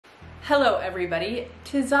Hello everybody,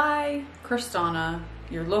 'tis I, Crys'Dawna,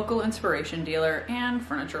 your local inspiration dealer and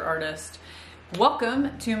furniture artist.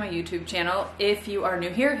 Welcome to my YouTube channel. If you are new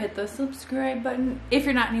here, hit the subscribe button. If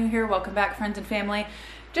you're not new here, welcome back, friends and family.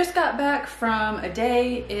 Just got back from a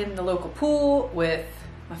day in the local pool with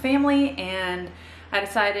my family and I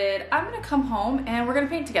decided I'm gonna come home and we're gonna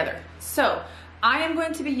paint together. So I am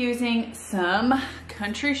going to be using some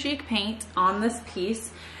country chic paint on this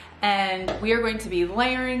piece and we are going to be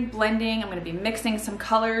layering, blending. I'm going to be mixing some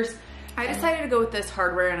colors. I decided to go with this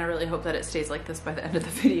hardware and I really hope that it stays like this by the end of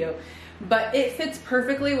the video. But it fits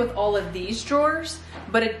perfectly with all of these drawers,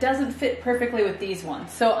 but it doesn't fit perfectly with these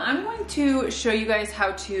ones. So I'm going to show you guys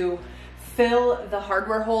how to fill the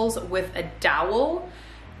hardware holes with a dowel,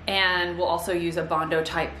 and we'll also use a Bondo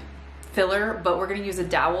type filler, but we're going to use a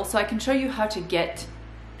dowel so I can show you how to get,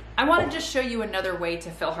 I want to just show you another way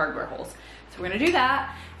to fill hardware holes. So we're going to do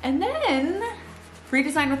that. And then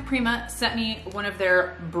Redesign with Prima sent me one of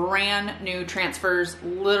their brand new transfers,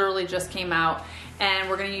 literally just came out, and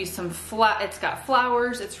we're gonna use some it's got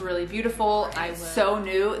flowers, it's really beautiful. I'm so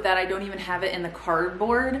new that I don't even have it in the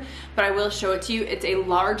cardboard, but I will show it to you. It's a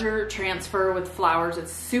larger transfer with flowers.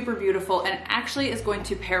 It's super beautiful and actually is going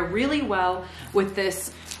to pair really well with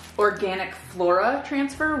this organic flora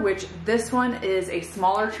transfer, which this one is a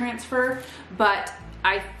smaller transfer, but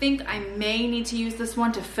I think I may need to use this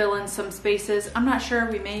one to fill in some spaces. I'm not sure,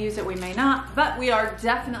 we may use it, we may not, but we are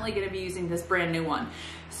definitely gonna be using this brand new one.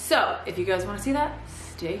 So if you guys wanna see that,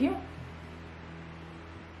 stay here.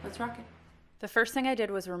 Let's rock it. The first thing I did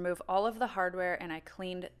was remove all of the hardware and I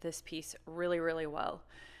cleaned this piece really, really well.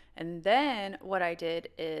 And then what I did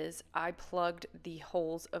is I plugged the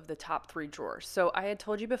holes of the top 3 drawers. So I had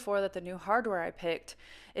told you before that the new hardware I picked,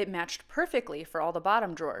 it matched perfectly for all the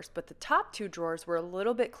bottom drawers, but the top 2 drawers were a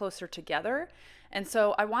little bit closer together. And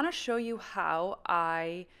so I want to show you how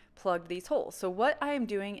I plugged these holes. So what I am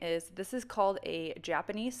doing is, this is called a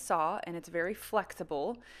Japanese saw and it's very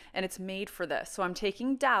flexible and it's made for this. So I'm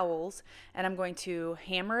taking dowels and I'm going to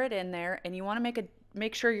hammer it in there, and you want to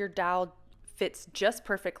make sure your dowel fits just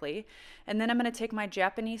perfectly. And then I'm going to take my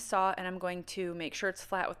Japanese saw and I'm going to make sure it's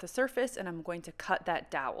flat with the surface and I'm going to cut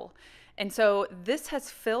that dowel. And so this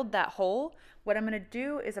has filled that hole. What I'm going to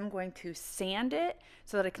do is I'm going to sand it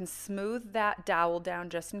so that I can smooth that dowel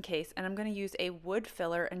down just in case. And I'm going to use a wood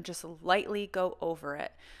filler and just lightly go over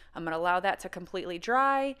it. I'm going to allow that to completely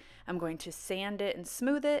dry. I'm going to sand it and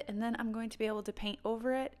smooth it, and then I'm going to be able to paint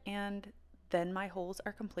over it, and then my holes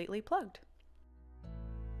are completely plugged.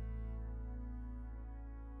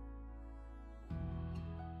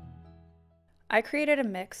 I created a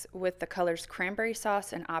mix with the colors Cranberry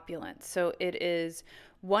sauce and Opulence. So it is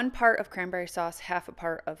 1 part of cranberry sauce, half a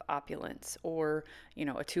part of Opulence, or, you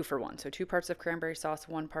know, a 2-for-1. So 2 parts of cranberry sauce,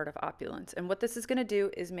 1 part of Opulence. And what this is going to do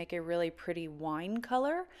is make a really pretty wine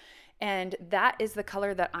color. And that is the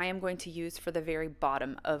color that I am going to use for the very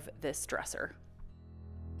bottom of this dresser.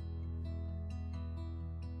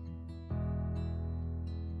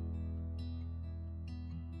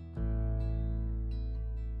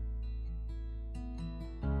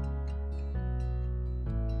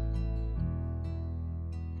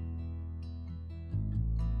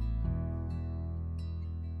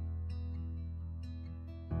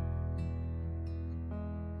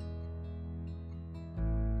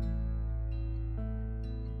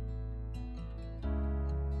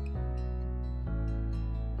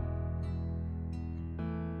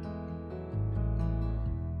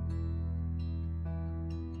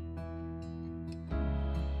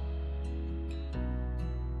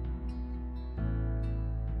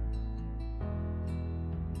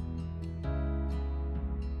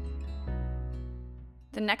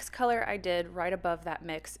 The next color I did right above that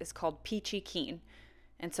mix is called Peachy Keen.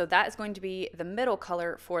 And so that is going to be the middle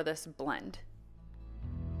color for this blend.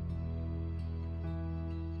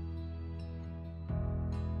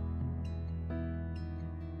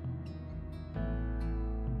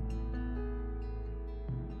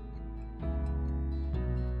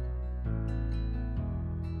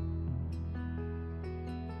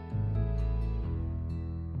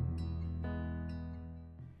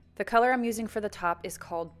 The color I'm using for the top is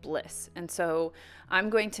called Bliss, and so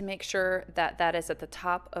I'm going to make sure that that is at the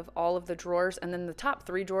top of all of the drawers, and then the top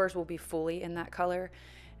 3 drawers will be fully in that color.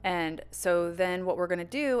 And so then what we're going to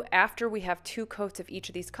do after we have 2 coats of each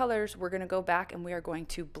of these colors, we're going to go back and we are going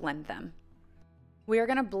to blend them. We are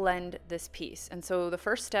going to blend this piece. And so the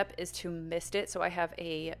first step is to mist it. So I have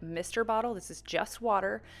a mister bottle. This is just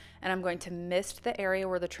water. And I'm going to mist the area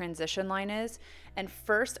where the transition line is. And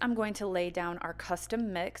first I'm going to lay down our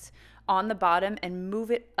custom mix on the bottom and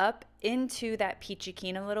move it up into that peachy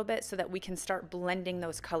keen a little bit so that we can start blending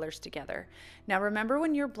those colors together. Now remember,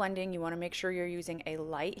 when you're blending, you want to make sure you're using a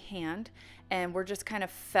light hand, and we're just kind of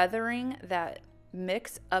feathering that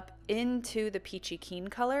mix up into the peachy keen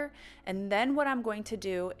color. And then what I'm going to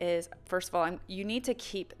do is, first of all, you need to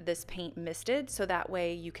keep this paint misted so that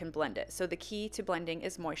way you can blend it. So the key to blending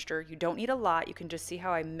is moisture. You don't need a lot. You can just see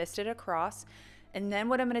how I misted across. And then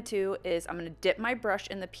what I'm going to do is I'm going to dip my brush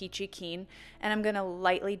in the peachy keen, and I'm going to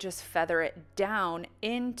lightly just feather it down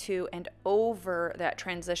into and over that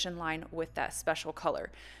transition line with that special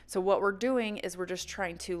color. So what we're doing is we're just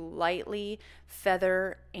trying to lightly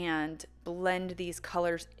feather and blend these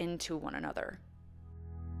colors into one another.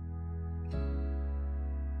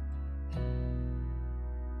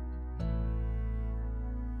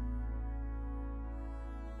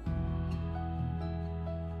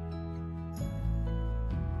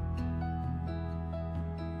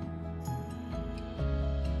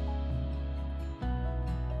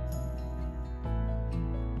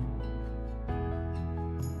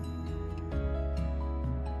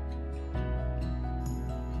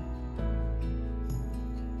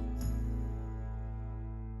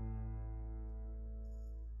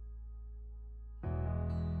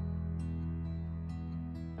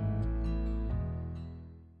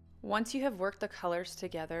 Once you have worked the colors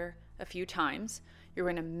together a few times, you're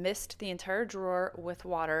going to mist the entire drawer with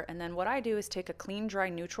water. And then what I do is take a clean, dry,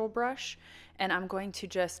 neutral brush, and I'm going to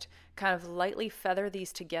just kind of lightly feather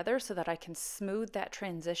these together so that I can smooth that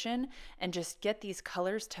transition and just get these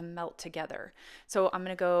colors to melt together. So I'm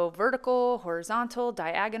going to go vertical, horizontal,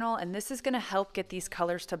 diagonal, and this is going to help get these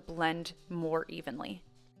colors to blend more evenly.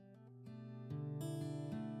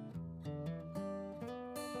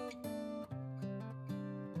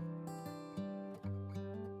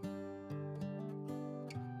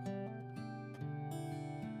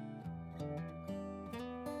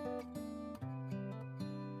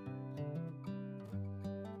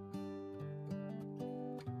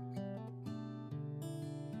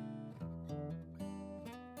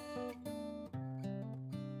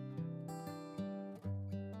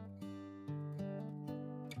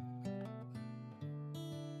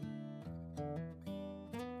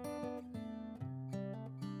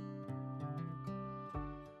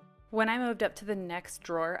 When I moved up to the next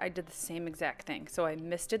drawer, I did the same exact thing. So I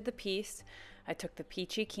misted the piece, I took the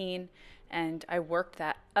peachy keen, and I worked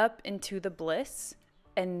that up into the Bliss.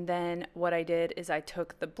 And then what I did is I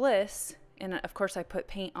took the Bliss, and of course I put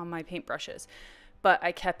paint on my paintbrushes, but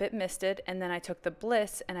I kept it misted, and then I took the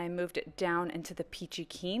Bliss and I moved it down into the peachy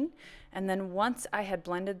keen. And then once I had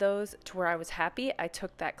blended those to where I was happy, I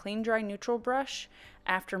took that clean, dry, neutral brush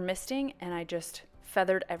after misting, and I just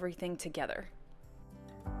feathered everything together.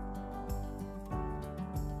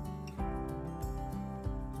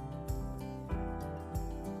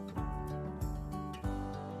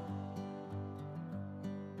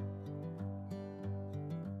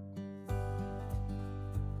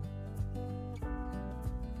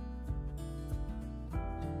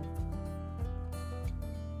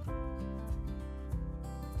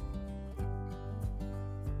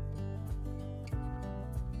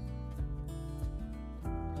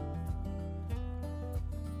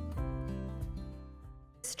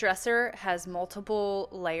 This dresser has multiple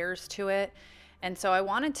layers to it, and so I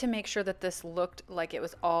wanted to make sure that this looked like it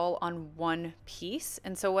was all on one piece.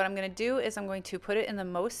 And so what I'm going to do is I'm going to put it in the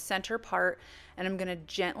most center part, and I'm going to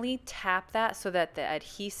gently tap that so that the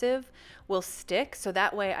adhesive will stick, so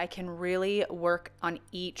that way I can really work on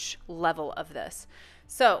each level of this.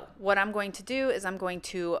 So what I'm going to do is I'm going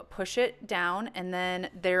to push it down, and then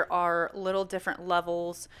there are little different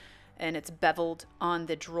levels, and it's beveled on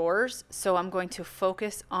the drawers. So I'm going to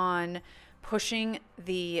focus on pushing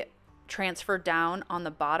the transfer down on the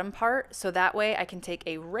bottom part, so that way I can take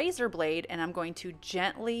a razor blade, and I'm going to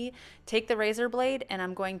gently take the razor blade and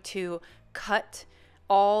I'm going to cut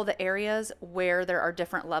all the areas where there are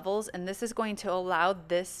different levels, and this is going to allow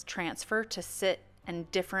this transfer to sit in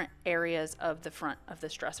different areas of the front of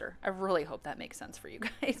this dresser. I really hope that makes sense for you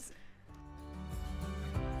guys.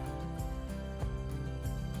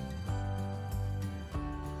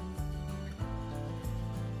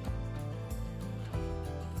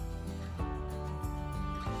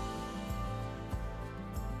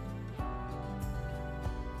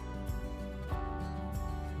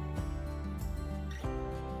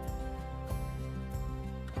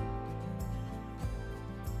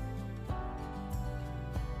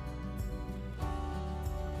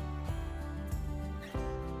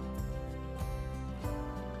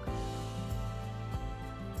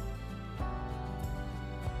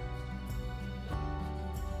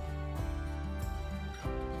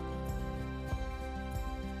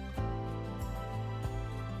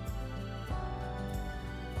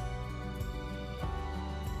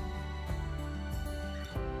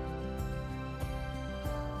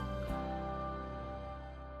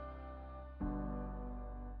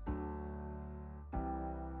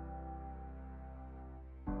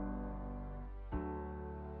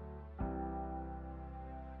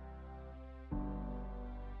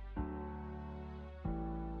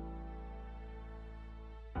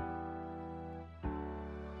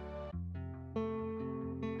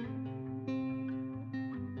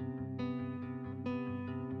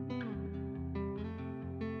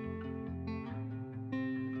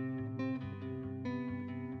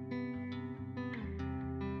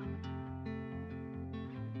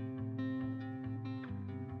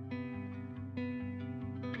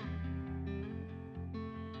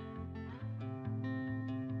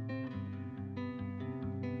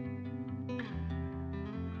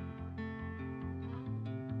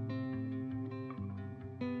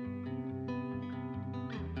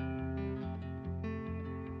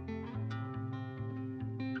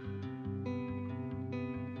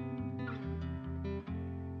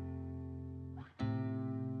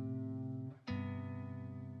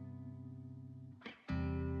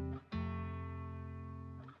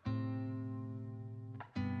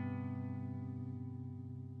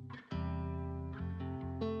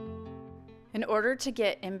 In order to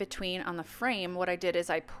get in between on the frame, what I did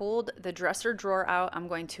is I pulled the dresser drawer out. I'm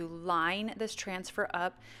going to line this transfer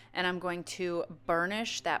up and I'm going to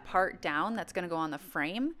burnish that part down that's going to go on the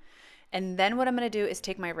frame. And then what I'm going to do is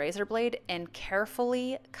take my razor blade and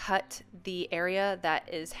carefully cut the area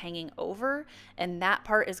that is hanging over, and that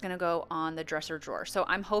part is going to go on the dresser drawer. So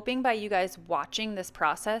I'm hoping by you guys watching this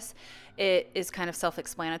process, it is kind of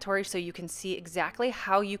self-explanatory, so you can see exactly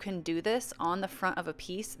how you can do this on the front of a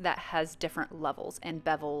piece that has different levels and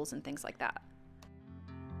bevels and things like that.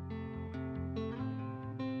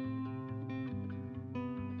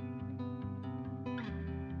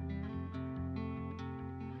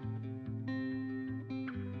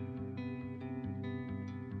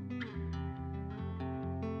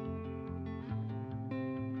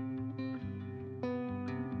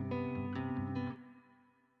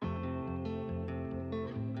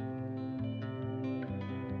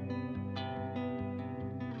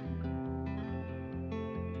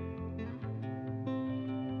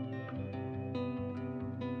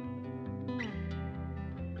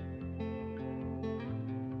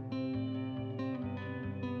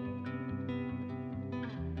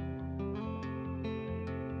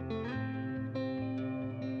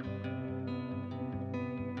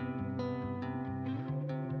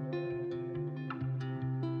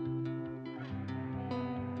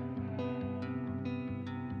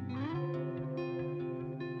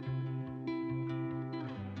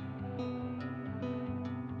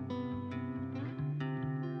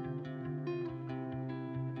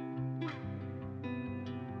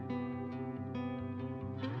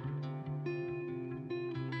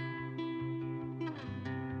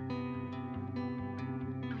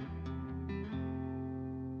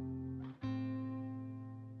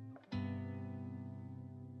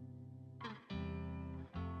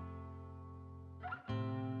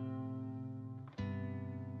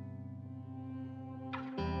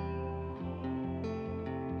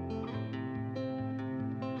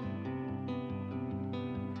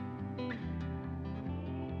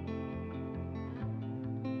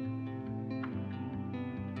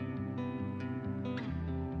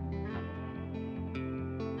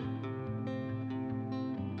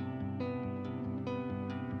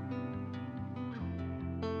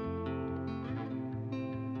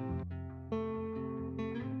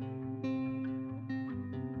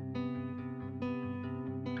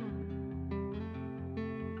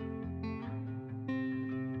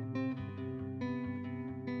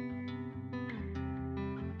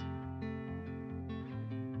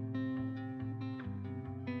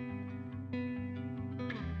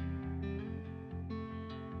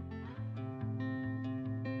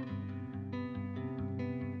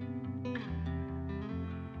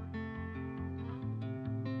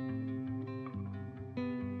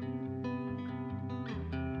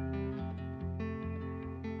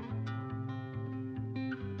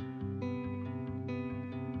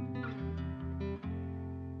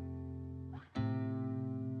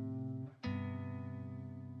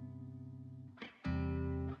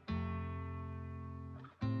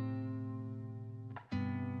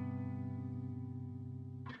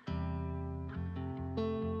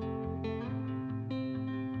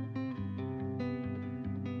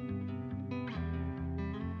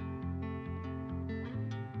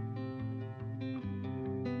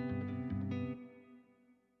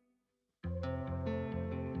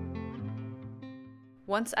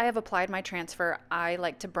 Once I have applied my transfer, I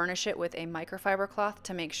like to burnish it with a microfiber cloth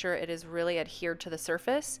to make sure it is really adhered to the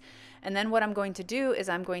surface. And then what I'm going to do is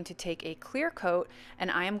I'm going to take a clear coat and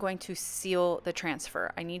I am going to seal the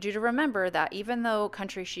transfer. I need you to remember that even though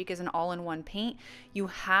Country Chic is an all-in-one paint, you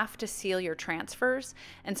have to seal your transfers.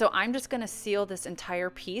 And so I'm just going to seal this entire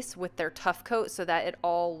piece with their tough coat so that it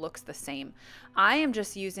all looks the same. I am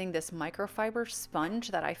just using this microfiber sponge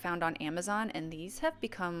that I found on Amazon, and these have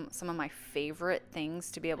become some of my favorite things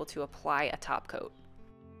to be able to apply a top coat.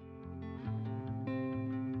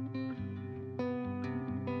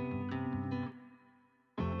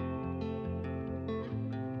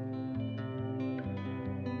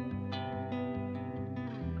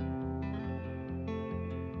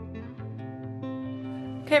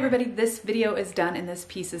 Okay everybody, this video is done and this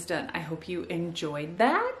piece is done. I hope you enjoyed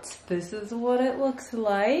that. This is what it looks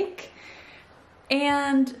like.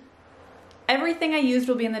 And everything I used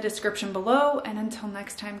will be in the description below. And until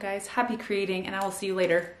next time guys, happy creating and I will see you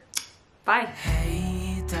later. Bye.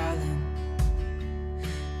 Hey darling,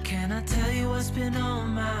 can I tell you what's been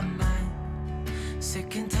on my mind?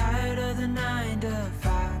 Sick and tired of the 9 to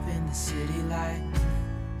 5 in the city life.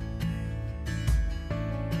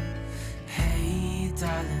 Hey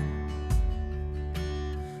darling,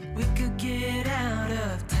 we could get out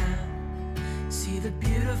of town, the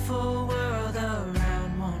beautiful world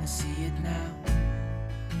around, wanna see it now.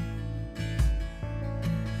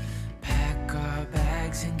 Pack our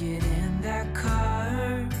bags and get in that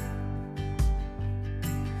car.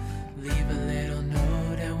 Leave a little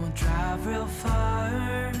note and we'll drive real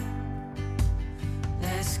far.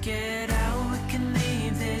 Let's get out, we can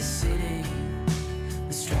leave this city.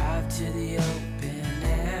 Let's drive to the open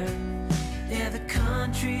air. Yeah, the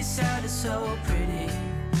countryside is so pretty.